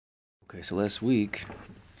Okay, so last week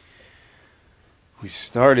we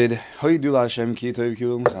started Hodu Hashem Ki Tov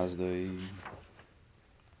Kilum Chazdoi.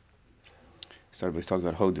 Started by talking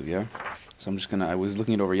about Hodu, yeah. So I was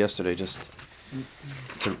looking it over yesterday just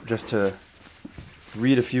to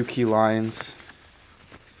read a few key lines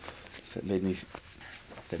that made me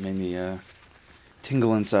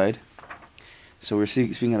tingle inside. So we're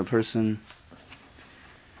speaking of a person.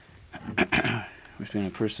 We're speaking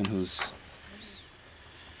of a person who's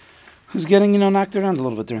getting, knocked around a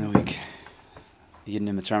little bit during the week. The Yidden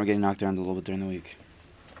in Mitzrayim getting knocked around a little bit during the week.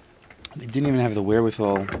 They didn't even have the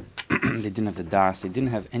wherewithal. They didn't have the das. They didn't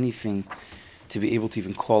have anything to be able to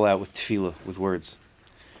even call out with tefillah, with words.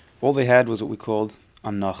 All they had was what we called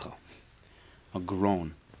anacha, a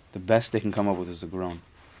groan. The best they can come up with is a groan.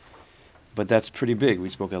 But that's pretty big. We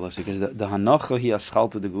spoke about last week, because the hanacha hi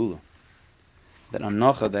aschalta de gula. That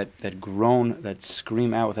anacha, that groan, that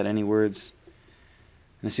scream out without any words.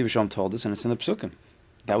 And the Siva Shalom told us, and it's in the Psukim.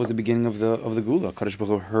 That was the beginning of the Gula. HaKadosh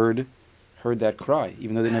Baruch Hu heard that cry,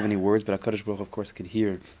 even though they didn't have any words. But HaKadosh Baruch Hu, of course, could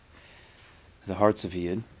hear the hearts of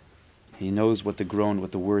Yid. He knows what the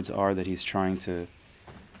words are that he's trying to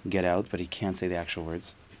get out, but he can't say the actual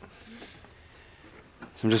words.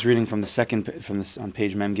 So I'm just reading from this on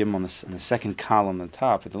page Mem Gimel on the second column at the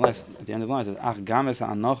top. At the end of the line, it says, "Ach games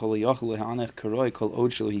ha'anacha liyochel lehanech karoi kol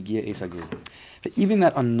od shelo higia es hagula." But even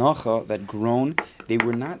that anacha, that groan, they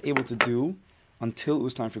were not able to do until it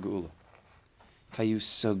was time for geula. Kayu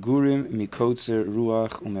sagurim mikotzer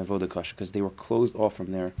ruach umevoda kasha, because they were closed off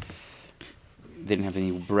from they didn't have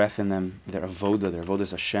any breath in them. Their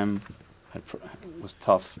avodas Hashem was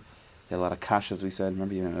tough. They had a lot of kashas. We said,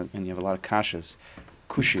 remember, and you have a lot of kashas.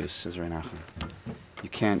 Kushias, says Reinachem.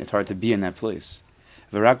 It's hard to be in that place.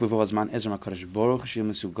 There's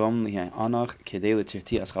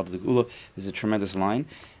a tremendous line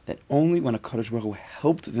that only when a Kadosh Baruch Hu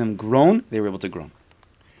helped them groan, they were able to groan.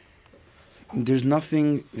 There's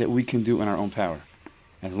nothing that we can do in our own power.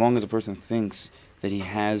 As long as a person thinks that he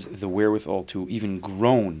has the wherewithal to even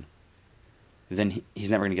groan, then he's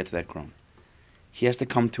never going to get to that groan. He has to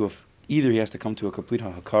come to a complete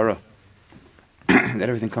hakara that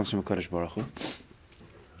everything comes from a Kadosh Baruch Hu,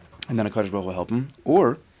 and then a Kadosh Baruch Hu will help him,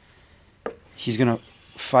 or he's going to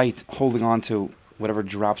fight holding on to whatever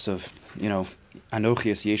drops of,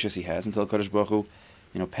 anochias yeshus he has until Kadosh Baruch Hu,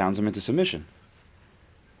 pounds him into submission.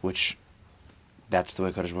 Which, that's the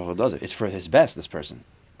way Kadosh Baruch Hu does it. It's for his best, this person.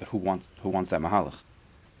 But who wants that mahalach?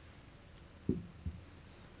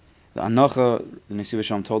 The anacha, the Nesiv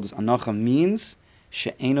Shalom told us, anacha means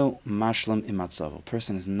she'eno mashlam imatzav. A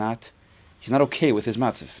person he's not okay with his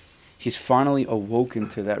matzav. He's finally awoken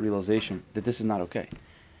to that realization that this is not okay.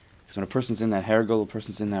 Because when a person's in that hergel, a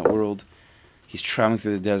person's in that world, he's traveling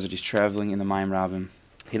through the desert, he's traveling in the Mayim Rabim,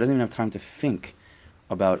 he doesn't even have time to think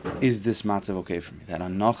about, is this matzav okay for me? That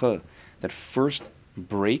anacha, that first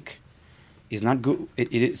break, is not good.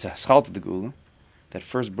 It's a schalta de gula. That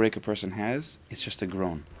first break a person has, it's just a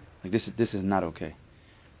groan. Like this is not okay.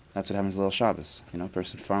 That's what happens to little Shabbos. A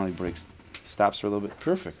person finally breaks, stops for a little bit.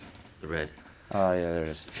 Perfect. The red. Oh, yeah, there it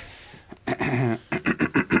is.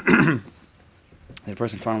 The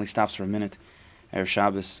person finally stops for a minute, Erev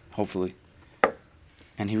Shabbos, hopefully,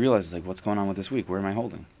 and he realizes, what's going on with this week? Where am I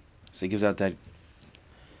holding? So he gives out that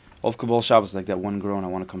Ov Kabul Shabbos, that one groan, I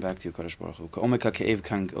want to come back to you, Kadosh Baruch Hu. U'ka'omek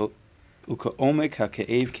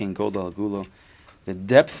ha'ke'ev ken godal gulo. The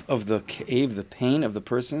depth of the ke'ev, the pain of the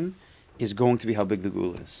person, is going to be how big the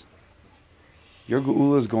geula is. Your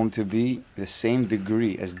geula is going to be the same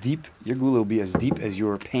degree, as deep. Your geula will be as deep as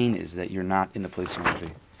your pain is that you're not in the place you want to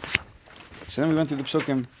be. So then we went through the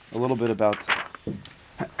psukim a little bit about,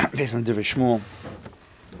 based on Divrei Shmuel,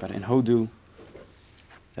 about in Hodu,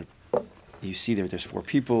 that you see there's 4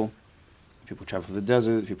 people. People who travel through the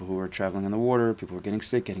desert, people who are traveling on the water, people who are getting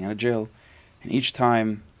sick, getting out of jail. And each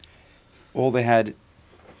time, all they had,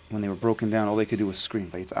 when they were broken down, all they could do was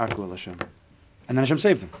scream, Vayitz'aku el Hashem. And then Hashem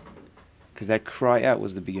saved them. Because that cry out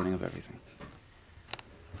was the beginning of everything.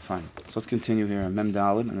 Fine. So let's continue here on Mem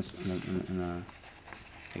Daled, in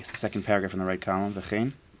I guess the second paragraph in the right column,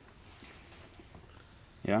 V'chein.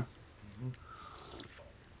 Yeah?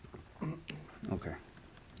 Okay.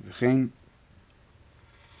 V'chein.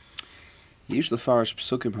 Yish lefarish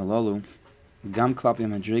psukim halalu gam klapim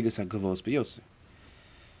madrigas hagavos b'yoseh.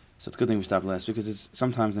 So it's a good thing we stopped last, because it's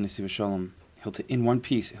sometimes in the Nesiv Shalom, in one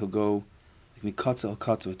piece, he'll go mikatza al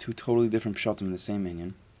katza with 2 totally different pshatim in the same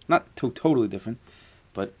minyan. Not totally different,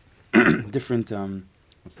 but different,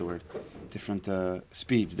 what's the word? Different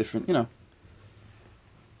speeds, different, there's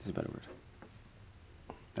a better word.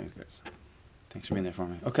 Thanks, guys. Thanks for being there for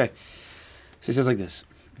me. Okay. So he says like this.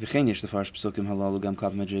 We could explain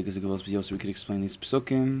these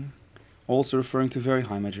psukim, also referring to very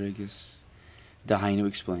high madrigas. Dahainu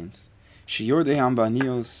explains. Shiyor deham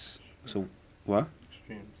ba'anios. So what?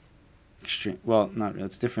 Extremes. Extreme. Well, not.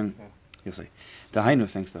 It's different. Yeah. You'll see. Dahainu,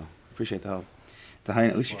 thanks though. Appreciate the help. Dahainu,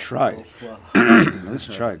 at least you tried. At least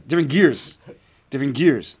you tried. Different gears. Different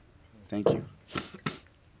gears. Thank you.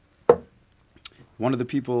 One of the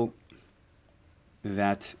people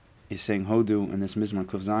that is saying Hodu in this Mizmor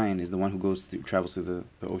Kuf Zayin is the one who travels through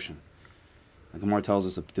the ocean. The Gemara tells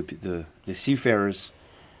us that the seafarers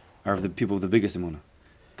are the people with the biggest emunah,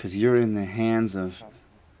 because you're in the hands of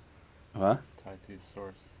what? Tied to the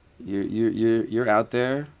source. You're out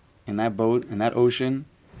there in that boat in that ocean,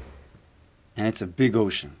 and it's a big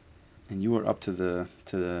ocean, and you are up to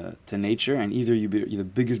nature, and either you're the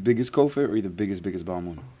biggest kofir or you're the biggest Baal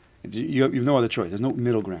Munah. You have no other choice. There's no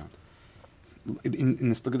middle ground. In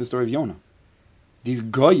this, look at the story of Yonah. These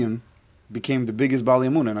goyim became the biggest Bali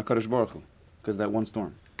Emunah in HaKadosh Baruch Hu because of that one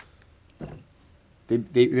storm.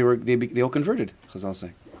 They all converted. Chazal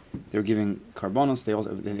say they were giving karbonos.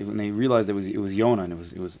 When they realized it was Yonah and it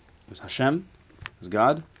was Hashem, it was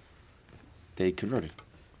God. They converted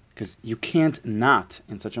because you can't not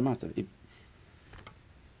in such a matter.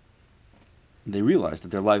 They realized that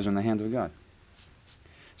their lives are in the hands of God.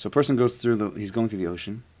 So a person goes through he's going through the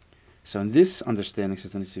ocean. So in this understanding,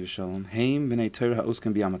 says the Nesiv Shalom, Heim b'nei Torah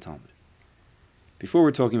ha'uskan b'yam ha'talmud. Before we're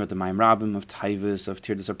talking about the Maim Rabim, of Taivas, of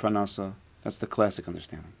Tirdas HaPranasa, that's the classic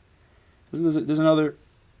understanding. There's another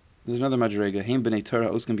Madrega, Heim b'nei Torah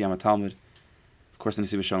ha'uskan b'yam ha'talmud. Of course, the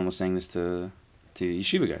Nesiv Shalom was saying this to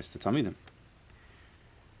yeshiva guys, to Talmidim.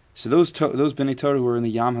 So those b'nei Torah who were in the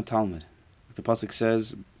Yam HaTalmud, the pasuk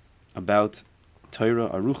says about Torah,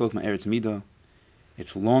 Aruchot ma'eretz midah.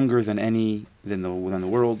 It's longer than the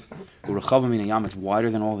world. It's wider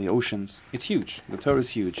than all the oceans. It's huge. The Torah is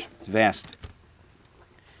huge. It's vast.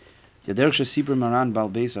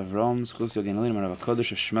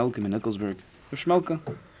 Shmelka,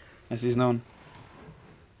 as he's known.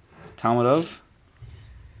 Talmud of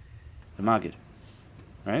the Maggid.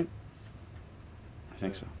 Right? I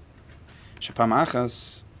think so. Shapam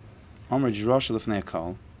Achas, Omer Drosha Lefnei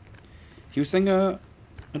Akal. He was saying a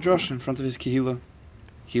drosha in front of his kehillah.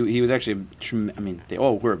 He was actually, they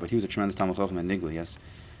all were, but he was a tremendous Talmud Chacham and Nigla, yes.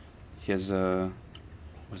 He has,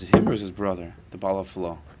 was it him or was his brother, the Baal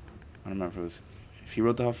HaFlo? I don't remember if he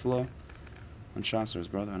wrote the HaFlo on Shas or his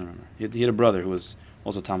brother, I don't remember. He had a brother who was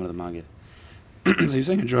also Talmud of the Maggid. So he was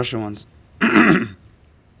saying a drosha once.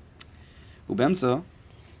 Ubemsa, in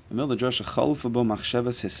the middle of the drosha, Chalfa bo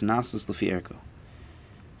machshevas hisnasus lefi erko.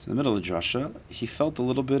 So in the middle of the drosha, he felt a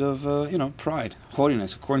little bit of, pride,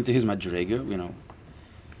 haughtiness, according to his madrega,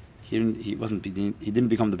 He didn't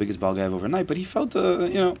become the biggest Baal guy overnight, but he felt,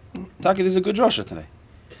 Taki, this is a good drasha today.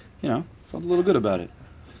 Felt a little good about it.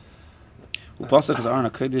 Upasach is Aron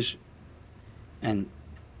HaKodesh, and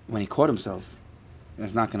when he caught himself,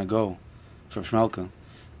 it's not going to go from Shmelka,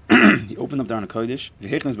 he opened up the Aron HaKodesh,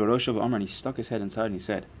 v'hechnes baroshav Amar, and he stuck his head inside and he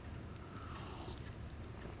said,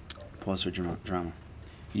 pause for drama.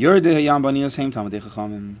 Yordeh hayam baniyos heim talmidei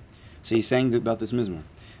chachamim. So he's saying about this mizmor.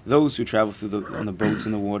 Those who travel on the boats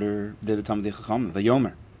in the water, they're the Talmidei Chacham, the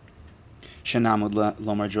Yomer. Shenamud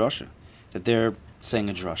lomar drasha, that they're saying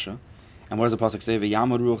a drasha. And what does the pasuk say?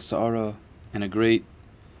 V'yamud ruach sa'ara, and a great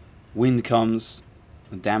wind comes,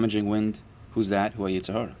 a damaging wind. Who's that? Who are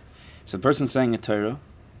Yetzer Hara? So the person saying a Torah,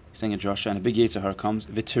 saying a drasha, and a big Yetzer Hara comes.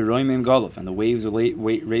 V'tiroimim galuf, and the waves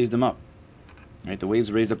raised them up. Right, the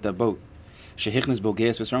waves raised up that boat. Shehichnes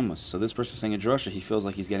bogeas v'sramos. So this person saying a drasha, he feels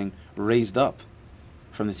like he's getting raised up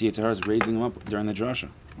from the Yetzer Hara, is raising him up during the drasha.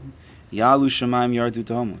 Yalu Shemayim Yardu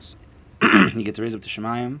Tahomos. He gets raised up to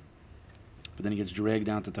Shemayim, but then he gets dragged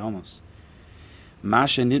down to Tahomos.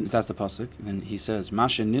 Masha Nid, that's the pasuk. And then he says,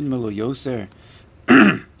 Masha Nidmelo Yoser.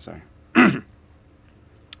 Sorry.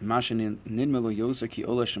 Masha Nidmelo Yoser Ki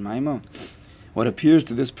Ola Shemayimo. What appears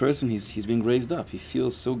to this person, he's being raised up. He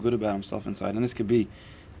feels so good about himself inside. And this could be,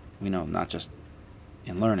 not just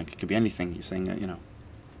in learning. It could be anything. You're saying,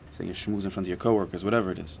 saying a shmooze in front of your coworkers,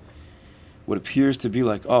 whatever it is. What appears to be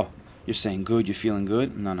like, oh, you're saying good, you're feeling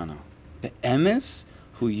good. No. The emes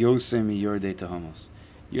hu yosem yordei tahamos.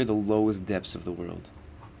 You're the lowest depths of the world.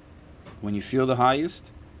 When you feel the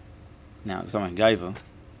highest, now if I'm gaiva,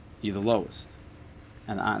 you're the lowest.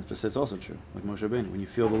 And the opposite is also true, like Moshe Rabbeinu. When you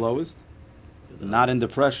feel the lowest, not in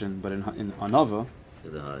depression, but in anava,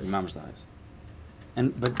 you're mamash the highest.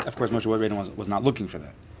 But of course, Moshe Rabbeinu was not looking for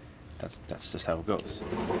that. That's just how it goes.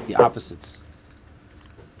 The opposites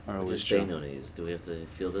are We're always just true. Beinonis. Do we have to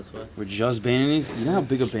feel this way? We're just Beinonis. You know how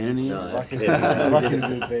big a Beinoni No, is? I'm kidding.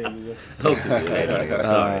 Hope to be a Beinoni. I'm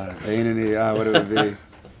sorry. Beinoni, what would it be?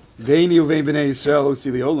 Beini uvein b'nei Yisrael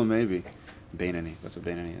usi liolam, maybe. Beinoni, that's what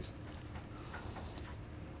Beinoni is.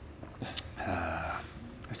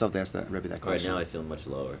 I still have to ask that Rebbe that All right, question. now I feel much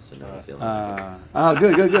lower, so now I feel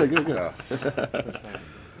Good.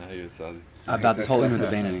 Now you're Sadi. About this whole image of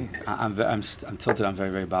the Beinoni. I'm tilted. I'm very,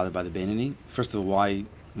 very bothered by the Beinoni. First of all, why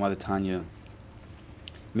the Tanya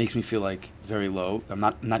makes me feel like very low. I'm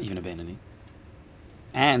not even a Beinoni.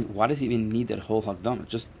 And why does he even need that whole Hakdama?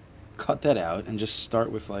 Just cut that out and just start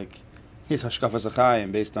with like his Hashkafas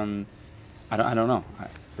Achayim based on I don't know.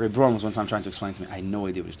 Ray Brown was one time trying to explain to me. I had no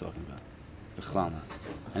idea what he's talking about.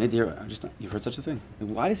 I need to hear. You've heard such a thing.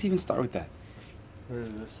 Like, why does he even start with that? Heard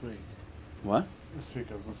it this week. What? This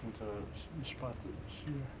week I was listening to Mishpat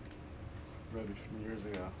Shir Rebbe from years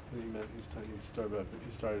ago. And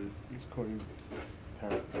he was quoting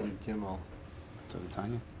Parak Yud Gimel. To the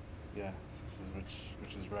Tanya? Yeah,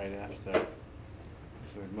 which is right after. He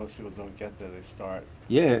said most people don't get there. They start.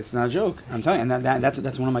 Yeah, it's not a joke. I'm telling you, and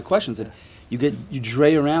that's one of my questions. That you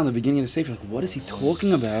dray around the beginning of the Sefer, like, what is he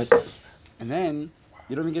talking about? And then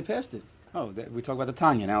you don't even get past it. Oh, we talk about the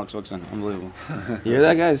Tanya, and Alex walks in. Unbelievable. You hear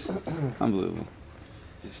that, guys? Unbelievable.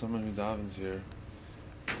 There's someone who davens here.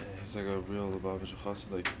 He's like a real Lubavitcher Chassid,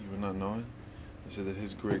 like you would not know it. They said that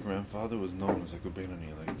his great grandfather was known as like a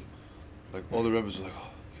Beinoni, like all the Rebbes were like, oh,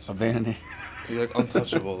 he's a Beinoni. He's like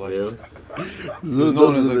untouchable, like Really? he was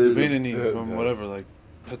known as like the Beinoni from whatever, like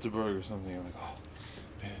Petersburg or something. I'm like, oh,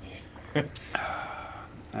 Beinoni.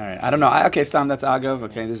 All right, I don't know. Okay, Stam, that's Agav.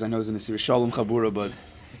 Okay, I know it's in the series Shalom Chabura, but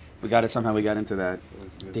we got it somehow. We got into that.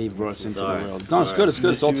 Dave brought us into the world. No, it's good.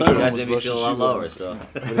 It's all You terrible. guys made me feel a lot lower, so.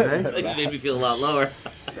 What is that? You made me feel a lot lower.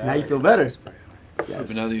 Now you feel better. But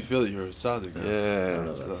now that you feel it, you're a tzaddik. I don't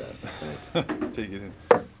know about that. Thanks. Take it in.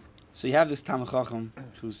 So you have this Talmid Chacham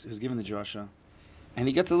who's given the drasha, and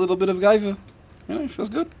he gets a little bit of gaiva. He feels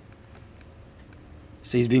good.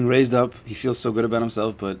 So he's being raised up. He feels so good about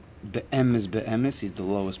himself, but be'emes, he's the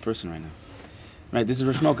lowest person right now. Right? This is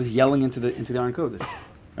Rosh Hashanah because yelling into the Aron Kodesh.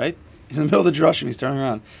 Right? He's in the middle of the drashim. He's turning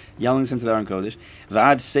around, yelling into the Aron Kodesh.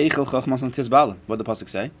 V'ad seichel chachmas and tizbala. What did the pasuk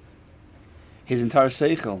say? His entire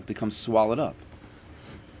seichel becomes swallowed up.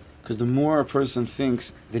 Because the more a person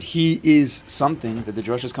thinks that he is something, that the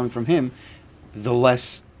drasha is coming from him, the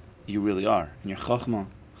less you really are. And your chachma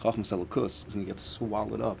salakus, is going to get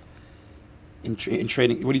swallowed up. In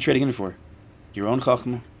trading, what are you trading in for? Your own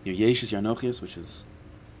chachma, your yeshus, your anochias, which is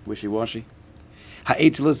wishy-washy.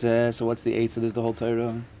 Ha'etzel, so what's the etzel? Is the whole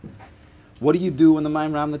Torah. What do you do when the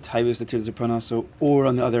Maim Ram, the Taivas, the Tirzah Pranaso, or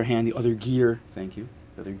on the other hand, the other gear? Thank you.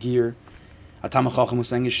 The other gear. A Talmid Chacham who's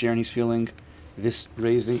saying his share, and he's feeling this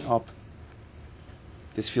raising up,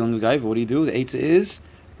 this feeling of gaiva. What do you do? The etzel is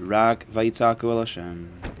Rak Vayitzaku El Hashem.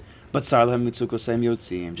 But Sarlahem Mitzuko Sem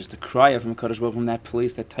Yotzim, just a cry out from Kadosh Baruch Hu from that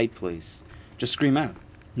place, that tight place. Just scream out.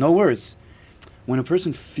 No words. When a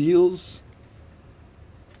person feels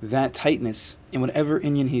that tightness in whatever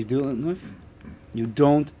inyan he's dealing with, you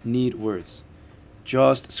don't need words.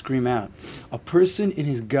 Just scream out. A person in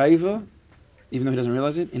his gaiva, even though he doesn't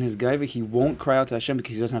realize it, in his gaiva he won't cry out to Hashem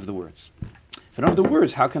because he doesn't have the words. If I don't have the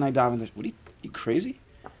words, how can I daven? What are you crazy?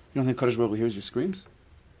 You don't think Kadosh Baruch Hu hears your screams?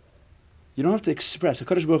 You don't have to express.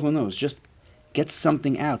 Kadosh Baruch Hu knows. Just get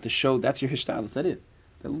something out to show that's your hishtal. Is that it?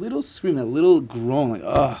 That little scream, that little groan,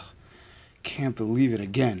 like, can't believe it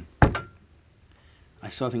again. I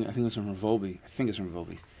think it was from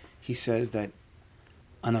Ravolbi. He says that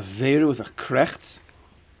an Aveira with a krecht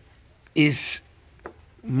is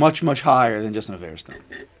much, much higher than just an Aveira stone.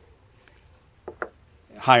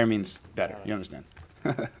 Higher means better. You understand?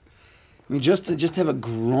 I mean, just to have a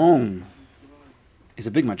groan is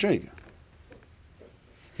a big madriga.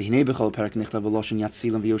 The whole parak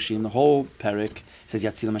says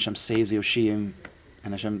Yatzilim, Hashem saves Yoshim,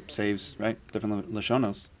 and Hashem saves, right? Different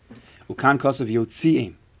Lashonos. Ukan Kosav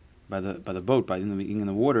Yotziim, by the boat, by in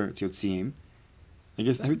the water, it's Yotziim.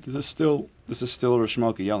 I think this is still Rosh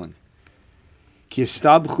Malka yelling. Ki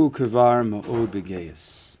estabchu kvar ma'od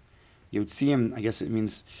begayis. Yotziim, I guess it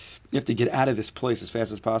means you have to get out of this place as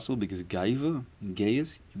fast as possible because gaiva,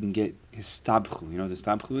 gayis, you can get histabchu. You know what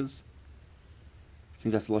histabchu is? I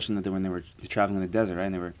think that's the lashon that when they were traveling in the desert,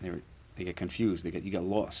 right? And they get confused. You get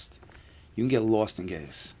lost. You can get lost in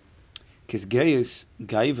gayis. Because gayis,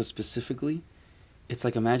 gaiva specifically, it's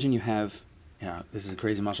like imagine you have, this is a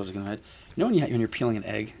crazy mashal just in my head. You know when you're peeling an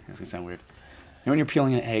egg? That's gonna sound weird. You know when you're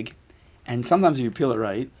peeling an egg, and sometimes if you peel it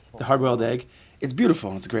right, the hard-boiled egg, it's beautiful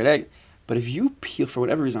and it's a great egg. But if you peel, for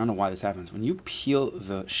whatever reason, I don't know why this happens, when you peel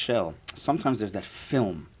the shell, sometimes there's that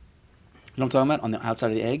film. You know what I'm talking about? On the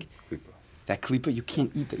outside of the egg? That klipa, you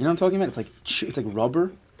can't eat that. You know what I'm talking about? It's like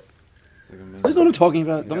rubber. It's like a You know what I'm talking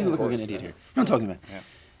about? Don't even look like an idiot here. You know what I'm talking about?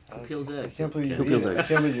 Who peels I eggs? can't believe you Who eat peels it. eggs? I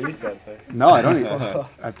can't believe you eat that thing. No, I don't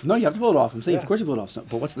eat. No, you have to pull it off. I'm saying, Yeah. of course you pull it off.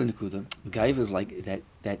 But what's the nikuda? Gaiva is like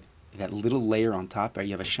that little layer on top. Right?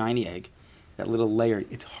 You have a shiny egg. That little layer,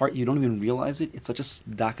 it's hard. You don't even realize it. It's such a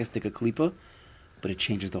dakas tika klipa, but it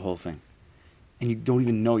changes the whole thing. And you don't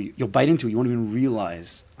even know. You'll bite into it. You won't even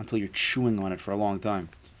realize until you're chewing on it for a long time.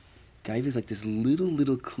 Gaiva is like this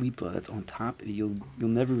little klipa that's on top. You'll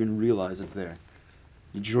never even realize it's there.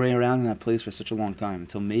 You dray around in that place for such a long time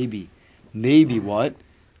until maybe what?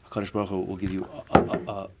 HaKadosh Baruch Hu will give you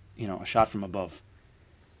a shot from above.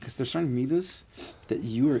 Because there's certain midas that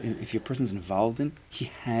if your person's involved in,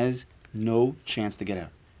 he has no chance to get out.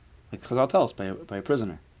 Like Chazal tells us by a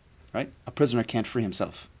prisoner, right? A prisoner can't free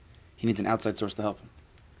himself. He needs an outside source to help him.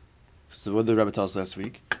 So what did the Rebbe tell us last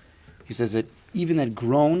week? He says that even that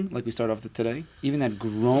groan, like we started off with today, even that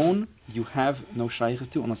groan, you have no shaykhs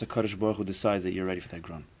to unless a Kadosh Baruch Hu decides that you're ready for that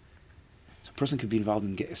groan. So a person could be involved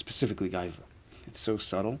in specifically gaiva. It's so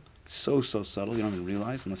subtle, so subtle, you don't even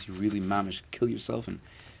realize unless you really mamish kill yourself and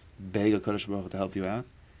beg a Kadosh Baruch Hu to help you out.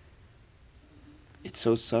 It's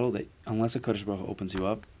so subtle that unless a Kadosh Baruch Hu opens you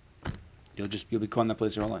up, you'll be caught in that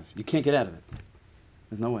place your whole life. You can't get out of it.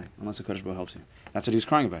 There's no way unless a Kadosh Baruch Hu helps you. That's what he was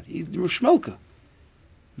crying about. He's Shmelka.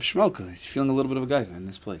 He's feeling a little bit of a gaiva in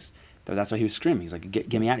this place. That's why he was screaming. He's like,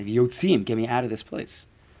 get me out of here. Yotzim, get me out of this place.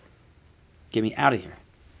 Get me out of here.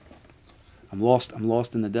 I'm lost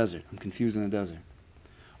in the desert. I'm confused in the desert.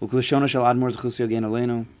 Oh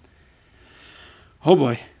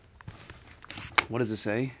boy. What does it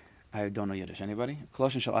say? I don't know Yiddish. Anybody?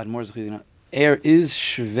 Er is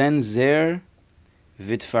Shven Zer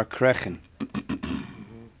Vitfarkrechen.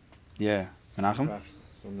 Yeah. Menachem?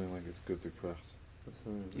 Something like it's good to craft.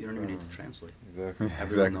 You don't even need to translate. Exactly.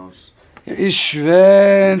 Everyone knows. Er is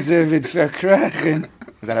Shven Zer Vitfarkrechen.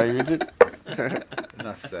 Is that how he reads it?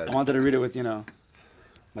 Enough said. I wanted to read it with,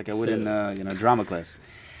 like I would in, drama class.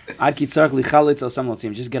 Ad ki tzarich lichalitz al sam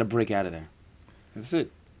lotzim. Just gotta break out of there. That's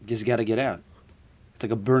it. Just gotta get out. It's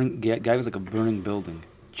like a burning, guy was like a burning building.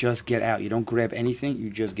 Just get out. You don't grab anything, you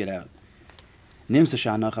just get out. Nimsa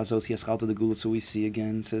sha'anach azos hiyaschalta de gula, so we see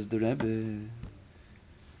again, says the Rebbe,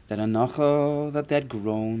 that anacha, that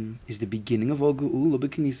groan, is the beginning of all geula,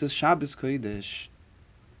 b'knisas Shabbos kodesh.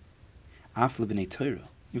 Afle b'nei Torah.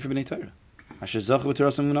 Even for b'nei Torah. Asher zachu b'torah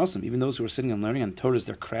samunasam. Even those who are sitting and learning, and Torah is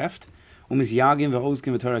their craft. Umis yagim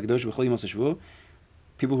ve'ozkim b'torah kadosh b'chol yimos hashvuah.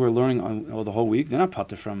 People who are learning on the whole week, they're not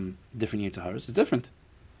pater from different Yetzaharas. It's different.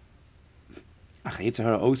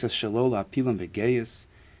 Yetzahara osas shalola apilam v'geyas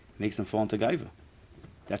makes them fall into gaiva.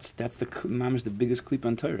 That's the mamish, the biggest klip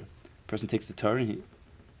on Torah. A person takes the Torah and he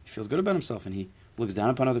feels good about himself and he looks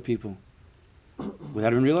down upon other people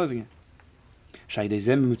without even realizing it. And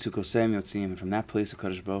from that place, the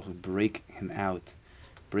Kadosh Baruch Hu break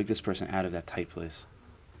this person out of that tight place.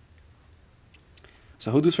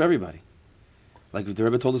 So Hodu's for everybody. Like the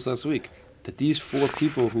Rebbe told us last week, that these 4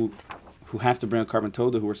 people who have to bring a carbon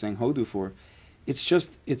toda, who we're saying Hodu for,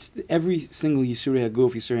 it's every single Yisurei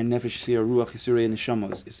Haguf, Yisurei Nefesh, Yisurei Ruach, Yisurei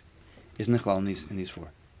Neshama is Nichlal in these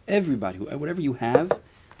 4. Everybody, whatever you have,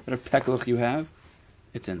 whatever pekelach you have,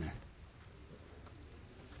 it's in there.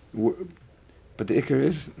 But the ikr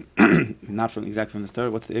is, not exactly from the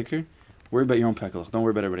start, what's the ikr? Worry about your own pekelach, don't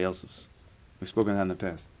worry about everybody else's. We've spoken about that in the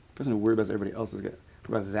past. The person who worries about everybody else's, worry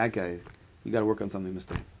about that guy, you got to work on something,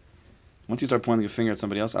 mister. Once you start pointing a finger at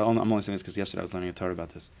somebody else, I'm only saying this because yesterday I was learning a Torah about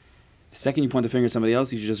this. The second you point the finger at somebody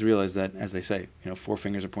else, you just realize that, as they say, 4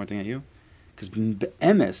 fingers are pointing at you. Because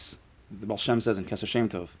emes, the Baal Shem says in Keser Shem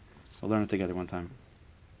Tov, we'll learn it together one time.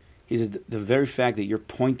 He says the very fact that you're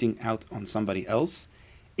pointing out on somebody else,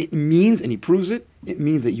 it means, and he proves it, it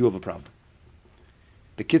means that you have a problem.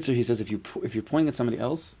 The Kitzer, he says, if you're pointing at somebody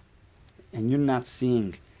else, and you're not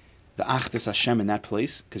seeing the Achdus Hashem in that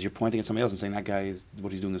place, because you're pointing at somebody else and saying that guy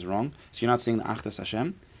what he's doing is wrong, so you're not seeing the Achdus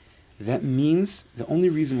Hashem, that means the only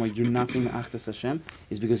reason why you're not seeing the Achdus Hashem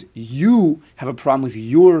is because you have a problem with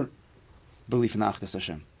your belief in the Achdus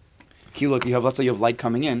Hashem. Look, let's say you have light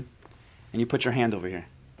coming in, and you put your hand over here.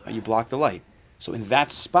 You block the light. So in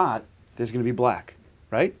that spot, there's going to be black,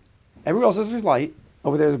 right? Everywhere else there's light,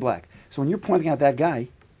 over there there's black. So when you're pointing out that guy,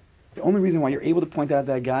 the only reason why you're able to point out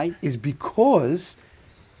that guy is because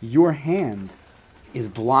your hand is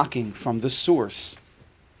blocking from the source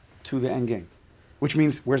to the end game. Which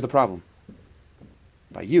means, where's the problem?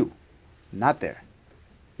 By you, not there.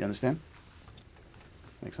 You understand?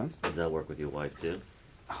 Make sense? Does that work with your wife too?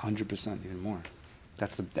 100%, even more.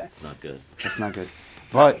 That's not good. That's not good.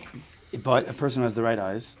 But a person who has the right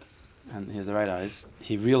eyes, and he has the right eyes,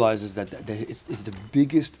 he realizes that it's the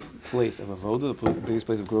biggest place of avoda, the biggest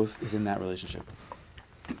place of growth is in that relationship.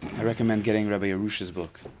 I recommend getting Rabbi Yerusha's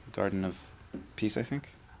book, Garden of Peace, I think.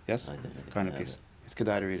 Yes? I think Garden of Peace. It's good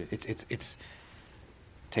to read it. It's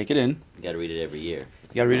take it in. You got to read it every year.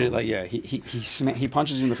 You got to read it like, yeah, he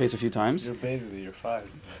punches you in the face a few times. You're baby, you're 5.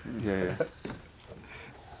 Yeah.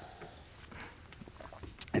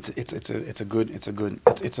 It's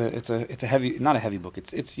a heavy, not a heavy book.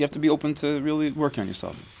 It's you have to be open to really working on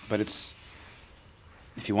yourself. But it's,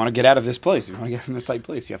 if you want to get out of this place, if you want to get from this tight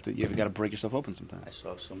place, you've got to break yourself open sometimes. I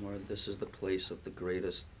saw somewhere this is the place of the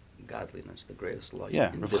greatest godliness, the greatest light.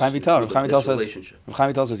 Yeah, Rav Chaim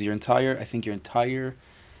Vital says your entire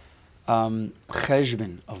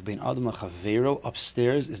cheshbon of bein adam lechavero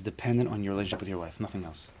upstairs is dependent on your relationship with your wife, nothing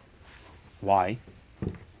else. Why?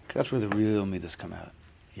 Because that's where the real midas come out.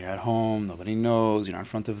 You're at home, nobody knows, you're not in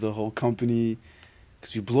front of the whole company.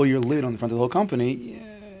 Because if you blow your lid on the front of the whole company,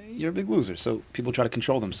 you're a big loser. So people try to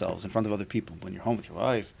control themselves in front of other people. When you're home with your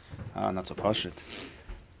wife, not so pashut.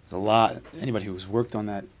 There's a lot. Anybody who's worked on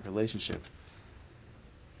that relationship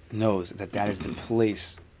knows that is the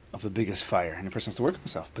place of the biggest fire, and the person has to work on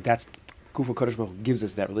himself. But that's Kufa Kodesh Baruch Hu gives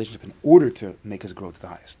us that relationship in order to make us grow to the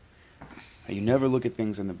highest. You never look at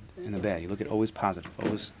things in the bad. You look at always positive,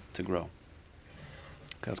 always to grow.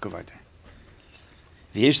 Okay, let's go weiter.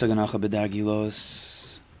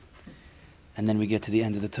 And then we get to the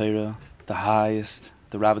end of the Torah, the highest,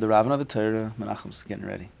 the Rabbin of the Torah. Menachem's getting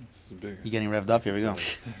ready. You're getting revved up. Here we go.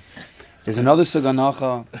 There's another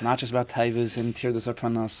Suganacha, not just about Taivas and Tirdas or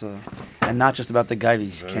Parnasa, and not just about the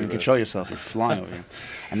Gaivis. Can't control yourself. You're flying over here.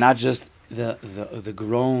 And not just the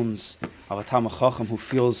groans of a Talmid Chacham who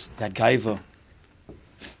feels that Gaiva,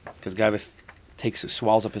 because Gaiva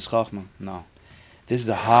swallows up his Chachma. No. This is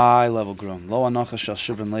a high level groan. Lo anacha shel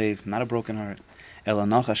shivron leiv, not a broken heart. El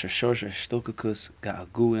anacha shel shorsha shtokakus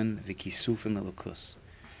ga'aguin v'kisufin lelukus.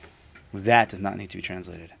 That does not need to be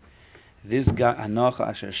translated. This anacha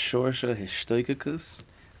asher shorsha shtokakus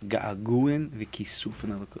ga'aguin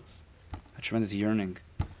v'kisufin lelukus. A tremendous yearning,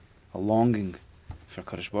 a longing for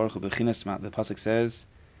Kadosh Baruch Hu. The pasuk says,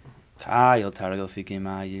 "Ka'ayil taragel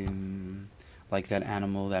fikimayim," like that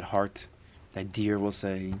animal, that hart, that deer will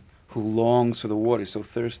say, who longs for the water, so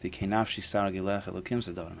thirsty. So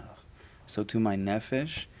too my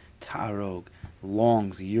nefesh, ta'arog,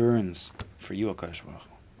 longs, yearns for you, HaKadosh Baruch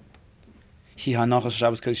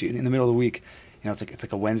Hu. In the middle of the week, it's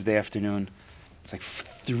like a Wednesday afternoon. It's like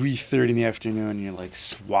 3:30 in the afternoon, and you're like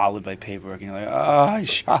swallowed by paperwork, and you're like,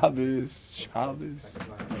 Shabbos,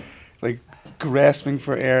 like grasping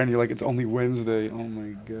for air, and you're like, it's only Wednesday. Oh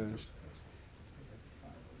my gosh!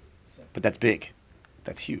 But that's big.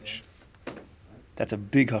 That's huge. That's a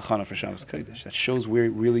big hachana for Shabbos Kodesh. That shows where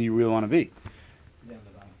you really want to be.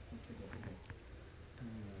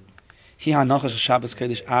 Hi hanachas Shabbos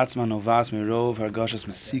Kodesh atzma novas mirov hargashas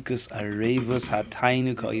mesikus arevus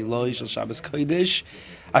hataynu ka'iloi shel Shabbos Kodesh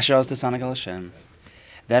asher az tesanag al Hashem.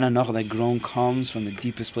 That hanacha, that groan comes from the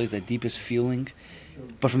deepest place, that deepest feeling,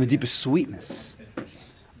 but from the deepest sweetness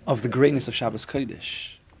of the greatness of Shabbos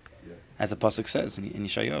Kodesh. As the pasuk says in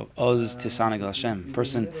Yeshayahu, Oz Tisanag al Hashem.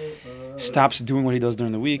 Person stops doing what he does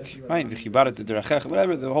during the week, right?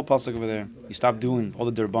 Whatever, the whole pasuk over there. You stop doing all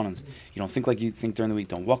the derbanans. You don't think like you think during the week.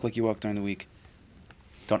 Don't walk like you walk during the week.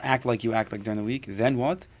 Don't act like you act like during the week. Then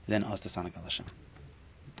what? Then Oz Tisanag al Hashem.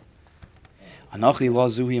 Anachi la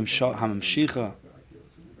zuhi hamamshicha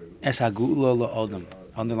es hagula la'odam.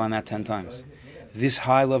 Underline that 10 times. This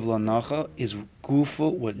high level anacha is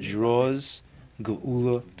gufa, what draws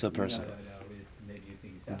geula to a person.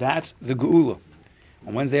 That's the geula.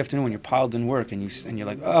 On Wednesday afternoon, when you're piled in work and you're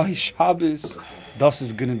like, Shabbos, das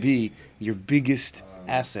is going to be your biggest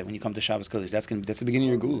asset when you come to Shabbos Kodesh. That's the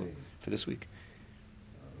beginning of your geula for this week.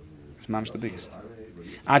 It's mamish the biggest.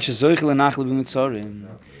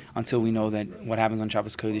 Until we know that what happens on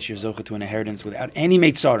Shabbos Kodesh, you're zocha to an inheritance without any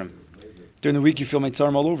meitzarim. During the week, you feel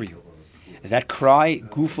meitzarim all over you. That cry,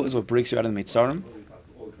 gufa, is what breaks you out of the meitzarim.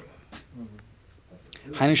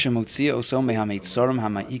 It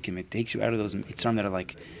takes you out of those mitzvahs that are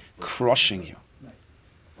like crushing you.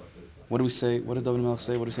 What do we say? What does David Melech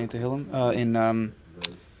say? What do we say in Tehillim?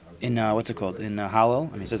 In what's it called? In Hallel.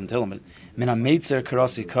 I mean, it says in Tehillim, but min ha-meitzer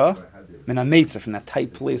karasi ka, min ha-meitzer, from that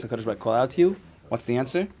tight place HaKadosh Baruch Hu call out to you. What's the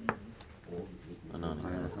answer?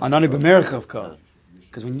 Anani b'merchav ka.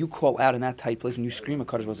 Because when you call out in that tight place, when you scream,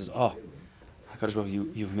 HaKadosh Baruch Hu says, HaKadosh Baruch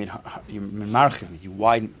Hu, you've marchiv me, you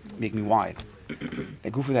make me wide.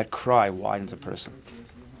 That goof of that cry widens a person.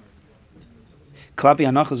 Klapi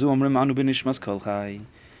hanacha zu omrim anu b'nishmas kol chai.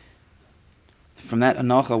 From that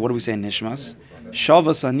hanacha, what do we say in nishmas?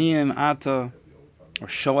 Shavas aniyim ata, or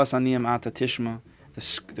shavas aniyim ata tishma,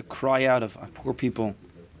 the cry out of poor people,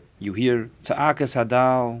 you hear. Ta'akas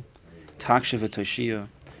hadal, taksha v'toshia.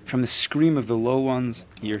 From the scream of the low ones,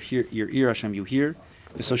 your ear, Hashem, you hear.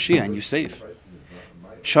 V'soshia, and you save.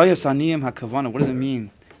 Shayas aniyim hakavana. What does it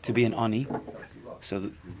mean to be an ani?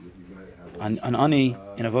 So, an ani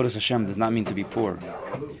in avodas Hashem does not mean to be poor.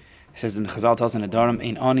 It says in the Chazal tells in Adarim,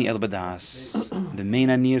 ein ani el b'das. The main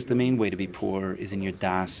ani is the main way to be poor is in your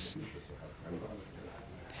das.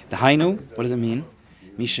 The hainu, what does it mean?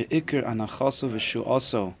 Misha ikir anachaso v'shu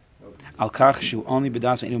also al kach shu ani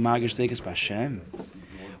b'das ve'enu magish teikes b'Hashem.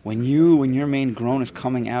 When your main groan is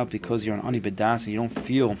coming out because you're an ani b'das and you don't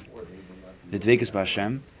feel the dveikes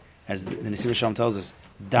b'Hashem, as the Nesiv Shalom tells us,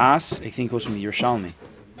 das, I think goes from the Yerushalmi.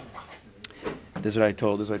 This is what I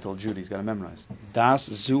told Judy. He's got to memorize. Das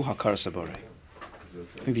zu hakar sabore. I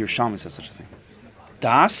think the Yerushalmi says such a thing.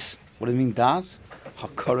 Das, what does it mean? Das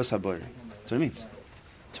hakar sabore. That's what it means.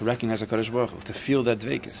 To recognize HaKadosh Baruch Hu, to feel that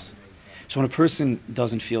dveikes. So when a person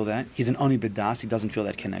doesn't feel that, he's an ani b'das. He doesn't feel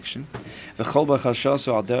that connection. And his whole bakasha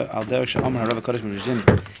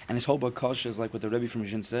is like what the Rebbe from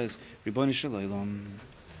Rizhin says. Ribono shel olam.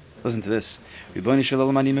 Listen to this. Ribono shel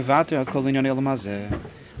olam ani mevater hakol inyan olam hazeh.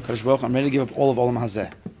 Kadosh Baruch Hu, I'm ready to give up all of olam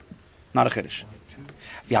hazeh. Not a chiddush.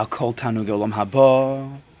 V'al kol tanugei olam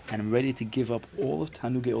haba. And I'm ready to give up all of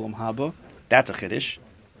tanugei olam haba. That's a chiddush.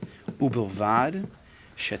 Ubilvad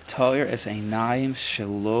shetoyer es einayim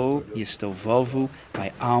shelo yistovavu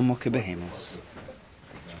by alma kebehemus.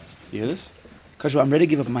 You hear this? Kadosh Baruch Hu, I'm ready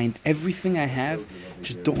to give up everything I have.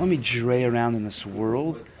 Just don't let me dray around in this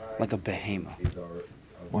world like a behemoth.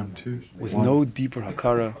 1, 2. With no deeper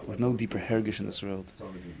hakara, with no deeper hergish in this world.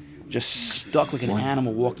 Just stuck like an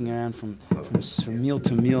animal walking around from meal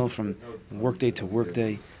to meal, from workday to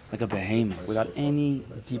workday, like a behemoth, without any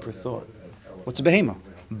deeper thought. What's a behemoth?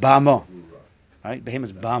 Bama. Right?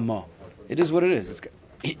 Behemoth is bama. It is what it is.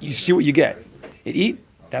 You see what you get. It eat,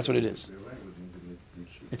 that's what it is.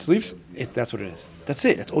 It sleeps, that's what it is. That's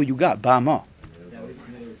it. That's all you got. Bama.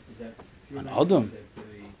 An Adam.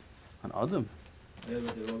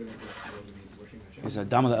 He's a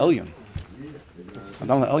Dama Elyon.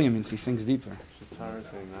 Dama Elyon means he thinks deeper.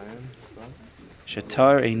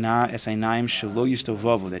 Shatar einayim shelo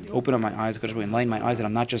yistovavu. That open up my eyes, enlighten my eyes, that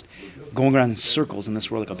I'm not just going around in circles in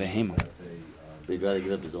this world like a behemoth. But he'd rather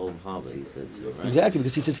give up his old hobby, he says. Right? Exactly,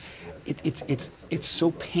 because he says it's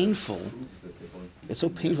so painful. It's so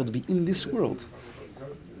painful to be in this world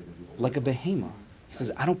like a behemoth. He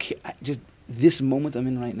says, I don't care. Just this moment I'm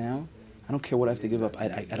in right now, I don't care what I have to give up. I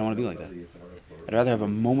don't want to be like that. I'd rather have a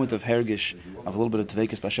moment of hergish, of a little bit of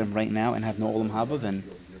tveikes b'Hashem right now and have no olam haba than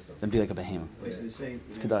be like a behemoth. It's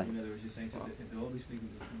kedai.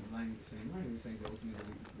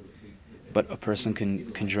 But a person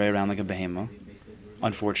can dray around like a behemoth,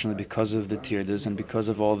 unfortunately, because of the tirdas and because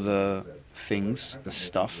of all the things, the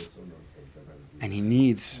stuff, and he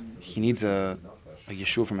needs a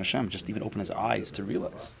yeshua from Hashem, just even open his eyes to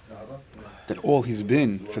realize that all he's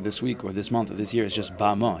been for this week or this month or this year is just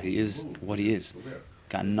bama. He is what he is.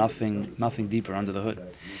 Got nothing deeper under the hood.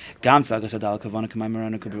 The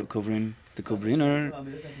kovriner,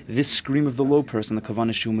 this scream of the low person, the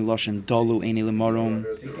kavanah shu miloshin dalu eini lemarom,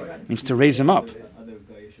 means to raise him up.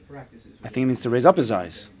 I think it means to raise up his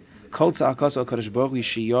eyes. The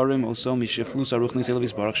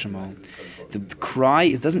cry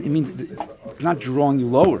it's not drawing you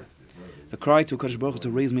lower. The cry to HaKadosh Baruch Hu is to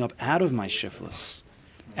raise me up out of my shiflus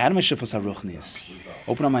haruchnius.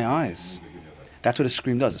 Open up my eyes. That's what a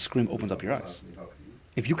scream does. A scream opens up your eyes.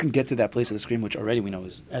 If you can get to that place of the scream, which already we know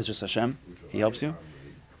is Ezra Hashem, he helps you.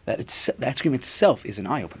 That scream itself is an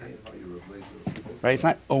eye opener. Right? It's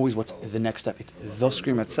not always what's the next step. It's the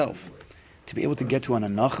scream itself. To be able to get to an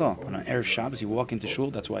anacha, on an Erev Shabbos, you walk into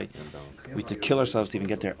shul, that's why we have to kill ourselves to even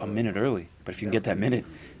get there a minute early. But if you can get that minute,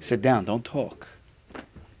 sit down, don't talk.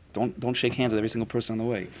 Don't shake hands with every single person on the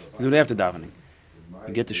way. You do it after davening.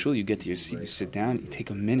 You get to shul, you get to your seat, you sit down, you take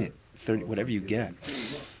a minute, 30, whatever you get.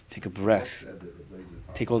 Take a breath.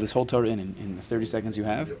 Take all this whole Torah in the 30 seconds you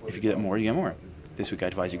have. If you get more, you get more. This week I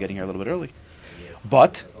advise you getting here a little bit early.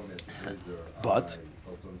 But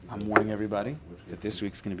I'm warning everybody that this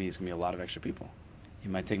week's going to be a lot of extra people. It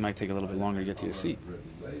might take a little bit longer to get to your seat.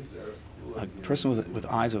 A person with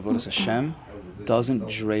eyes of Avodas Hashem doesn't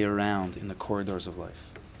dray around in the corridors of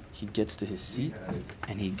life. He gets to his seat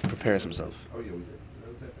and he prepares himself.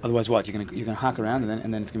 Otherwise, what? You're gonna hack around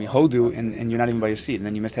and then it's gonna be Hodu and you're not even by your seat, and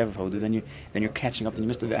then you missed half of Hodu, then you're catching up, then you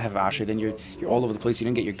missed half of Asher, then you're all over the place. You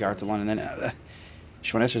didn't get your Gartalan, and then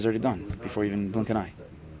Shemona Esrei is already done before you even blink an eye.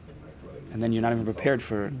 And then you're not even prepared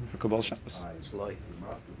for Kabbalah Shabbos. It's life.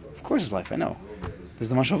 Of course it's life, I know. This is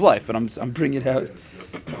the mush of life, but I'm bringing it out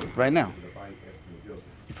right now.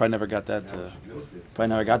 You probably never got that.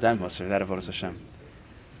 Musser, that avodas Hashem.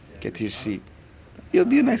 Get to your seat. You'll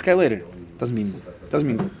be a nice guy later. Doesn't mean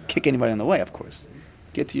kick anybody on the way, of course.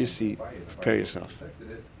 Get to your seat. Prepare yourself.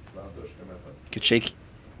 You could shake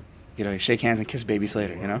hands and kiss babies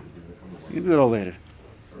later. You know. You can do it all later.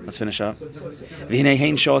 Let's finish up. The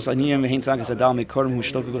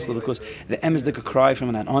M is the cry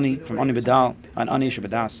from an ani bedal, an ani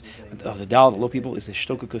shebedas. The dal, the low people, is the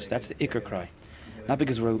shtokukus. That's the ikar cry. Not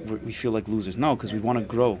because we feel like losers. No, because we want to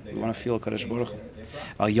grow. We want to feel Kadosh Baruch Hu.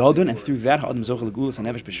 Yadun, and through that, Adam zochel legulas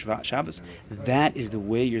hanevesh b'Shabbos. That is the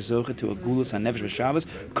way you're zochel to a gulas hanevesh b'Shabbos.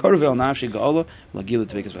 Korvel nafshi ga'ala lagila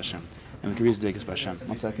tvekas b'Hashem. And we can read tvekas b'Hashem.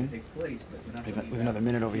 1 second. We have another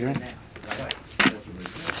minute over here.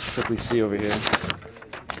 Quickly see over here. A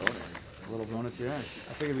little bonus here. I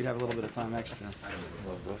figured we'd have a little bit of time extra.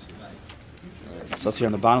 So let's see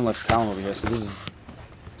on the bottom left column over here. So this is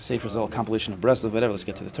Sefer Zal, compilation of Breslov, whatever. Let's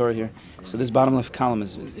get to the Torah here. So this bottom left column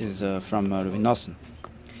is from Rav Nosson.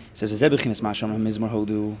 It says Zebechinas Masham Mizmor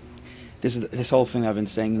Hodu. This whole thing I've been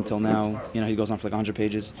saying until now. You know, he goes on for like 100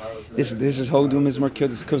 pages. This is Hodu Mizmor Kuv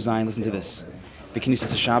Zayin. Listen to this.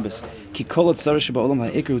 Bekinisas Shabbos. Ki kol tzaros shebaolam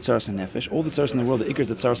ha'ikar tzaros hanefesh. All the tzaros in the world, the ikar is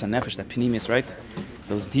the tzaros hanefesh, that pneumius, right?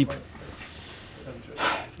 Those deep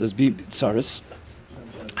tzaros.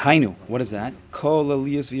 Hainu, what is that? Kol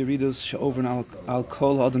aliyos v'yeridos she'over al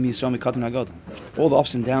kol adam yisrael mikatim ha'gadol. All the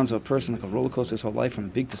ups and downs of a person, like a roller coaster, his whole life, from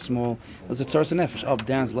big to small. Those are tzaros hanefesh, up,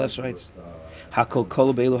 downs, lefts, rights. Hakol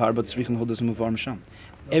kol be'elu harbat tzrichim hodos muvar misham.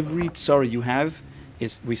 Every tzara you have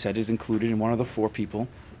is included in one of the 4 people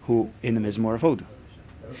who in the Mizmor of Hodu.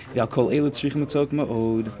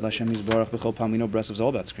 Breslov is all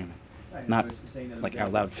about screaming, not like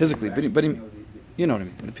out loud physically, but you know what I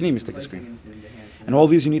mean. The pneumius take a scream, and all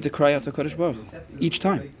these you need to cry out to Kadosh Baruch Hu each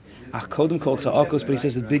time. But he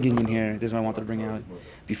says the big union here. This is what I wanted to bring out.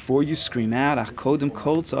 Before you scream out,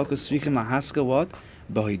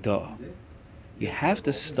 you have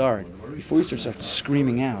to start before you start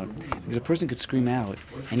screaming out, because a person could scream out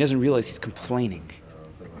and he doesn't realize he's complaining.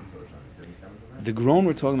 The groan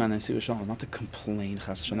we're talking about in the Sivir Shalom is not to complain,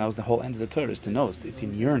 Chas Hashem. That was the whole end of the Torah, is to know. It's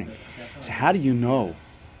in yearning. So how do you know?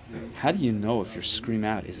 How do you know if your scream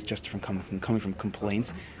out is just coming from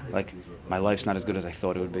complaints, like my life's not as good as I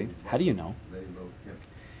thought it would be? How do you know?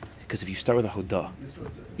 Because if you start with a hodah,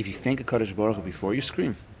 if you thank a Kadosh Baruch Hu before you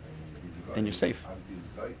scream, then you're safe.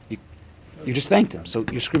 You just thanked him, so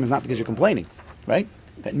your scream is not because you're complaining, right?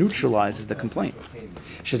 That neutralizes the complaint.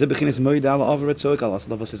 You should be modeh,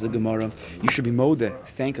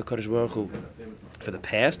 thank a Kadosh Baruch Hu for the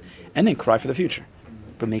past, and then cry for the future.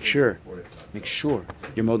 But make sure you're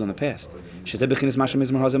modeh on the past.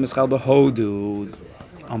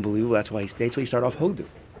 Unbelievable. That's why you start off Hodu.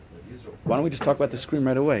 Why don't we just talk about the scream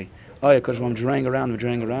right away? Oh yeah, because I'm draying around.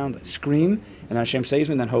 Scream, and then Hashem saves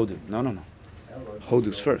me, and then Hodu. No.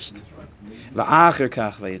 Hodu's first.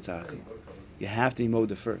 You have to be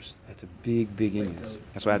modeh first. That's a big inyan.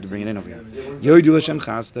 That's why I have to bring it in over here.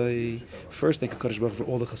 First, thank HaKadosh Baruch Hu for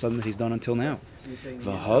all the chasadim that He's done until now.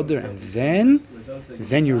 V'hader, and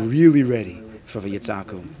then you're really ready for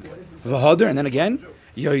V'yitzaku. V'hader, and then again,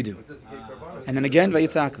 yoidu. And then again,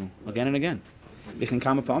 V'yitzaku. Again and again.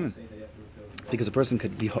 Because a person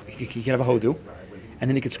could have a hodu, and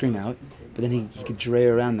then he could scream out, but then he could dray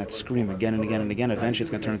around that scream again and again and again. Eventually,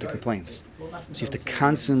 it's going to turn into complaints. So you have to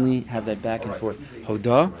constantly have that back and forth.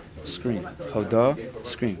 Hodah, scream. Hodah,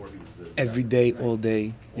 scream. Every day, all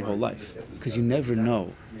day, your whole life. Because you never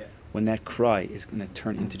know when that cry is going to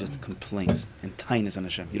turn into just complaints and tightness on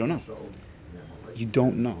Hashem. You don't know. You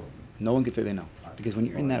don't know. No one can say they know. Because when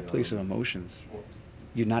you're in that place of emotions,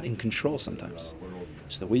 you're not in control sometimes.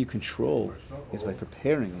 So the way you control is by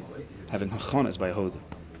preparing it. Having hachanas by Hodah.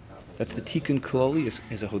 That's the tikkun kloli is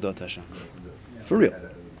a Hodah to Hashem. For real.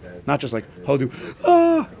 Not just like Hodu.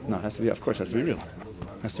 No, it has to be. Of course, it has to be real.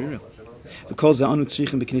 Because and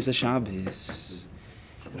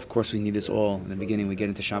of course, we need this all. In the beginning, we get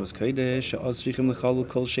into Shabbos Kodesh.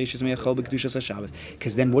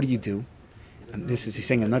 Because then, what do? And he's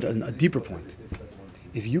saying a deeper point.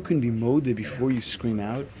 If you can be modeh before you scream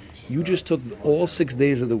out, you just took all 6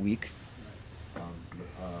 days of the week.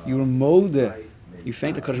 You were modeh. You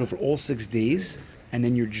thanked the Kadosh Baruch Hu for all 6 days, and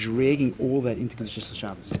then you're dragging all that into Kedushas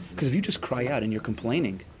Shabbos. Because if you just cry out and you're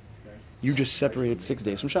complaining, you just separated 6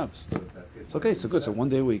 days from Shabbos. It's okay, so good. So 1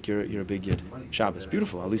 day a week, you're a big yid. Shabbos,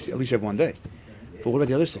 beautiful. At least you have 1 day. But what about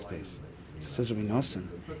the other 6 days? So it says Rabbi Nosson,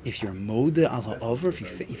 if you're moda al ha'over,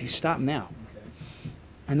 if you stop now,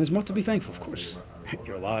 and there's more to be thankful, of course.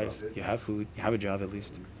 You're alive, you have food, you have a job at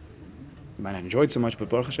least. You might not enjoy it so much, but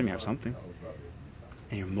Baruch Hashem, you have something.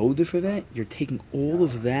 And you're moda for that, you're taking all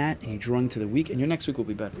of that and you're drawing to the week, and your next week will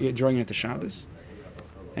be better. You're drawing it to Shabbos,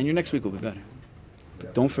 and your next week will be better.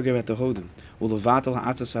 But don't forget about the hodu.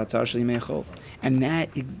 And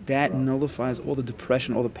that nullifies all the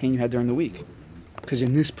depression, all the pain you had during the week. Because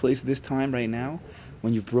in this place, this time right now,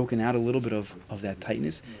 when you've broken out a little bit of that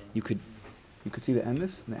tightness, you could see the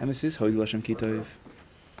emes. And the emes is hodu Lashem Kitov.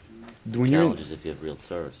 The challenge is if you have real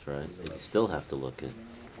tsaros, right? You still have to look at.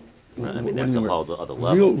 Right? I mean, that's a whole other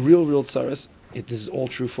level. Real tsaros. This is all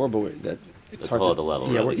true for, but it's hard a whole other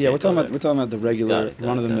level. Yeah, really. we're talking about the regular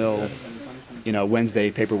run-of-the-mill,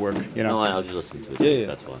 Wednesday paperwork. No, I'll just listen to it. Yeah.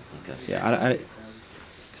 That's fine. Okay. Yeah,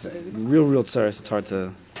 real tsaros. It's hard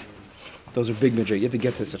to. Those are big madriga. You have to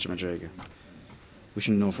get to such a madriga. We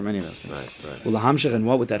shouldn't know from any of those things. Right. Ulahamshich, and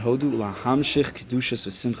what with that hodu? Ulahamshich kedushas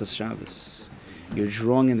v'simchas Shabbos. You're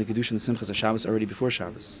drawing in the kedusha and the simchas of Shabbos already before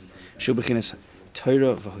Shabbos. Shu b'chinas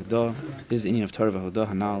Torah v'hodah. This is the Indian of Torah v'hodah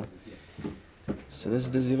hanal. So this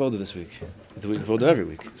is the avodah this week. It's the avodah every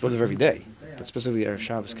week. It's avodah every day. But specifically Erev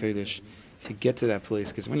Shabbos Kodesh, to get to that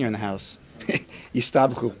place, because when you're in the house,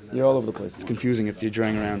 you're all over the place. It's confusing. You're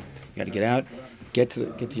drawing around. You got to get out, get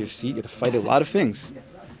to your seat. You have to fight a lot of things.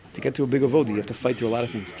 To get to a big avodah, you have to fight through a lot of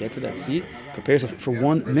things. Get to that seat, prepare yourself for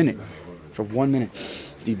 1 minute. For 1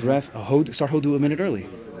 minute. Deep breath, start hodu a minute early.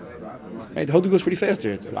 Right, the hodu goes pretty fast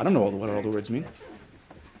here. I don't know what all the words mean.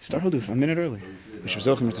 Start hodu a minute early. We should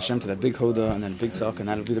Zochim Mr. Hashem to that big hoda and then big talk, and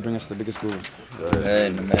that'll bring us to the biggest guru.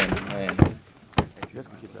 Amen. You guys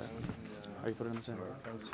can keep that. How you put it in the same?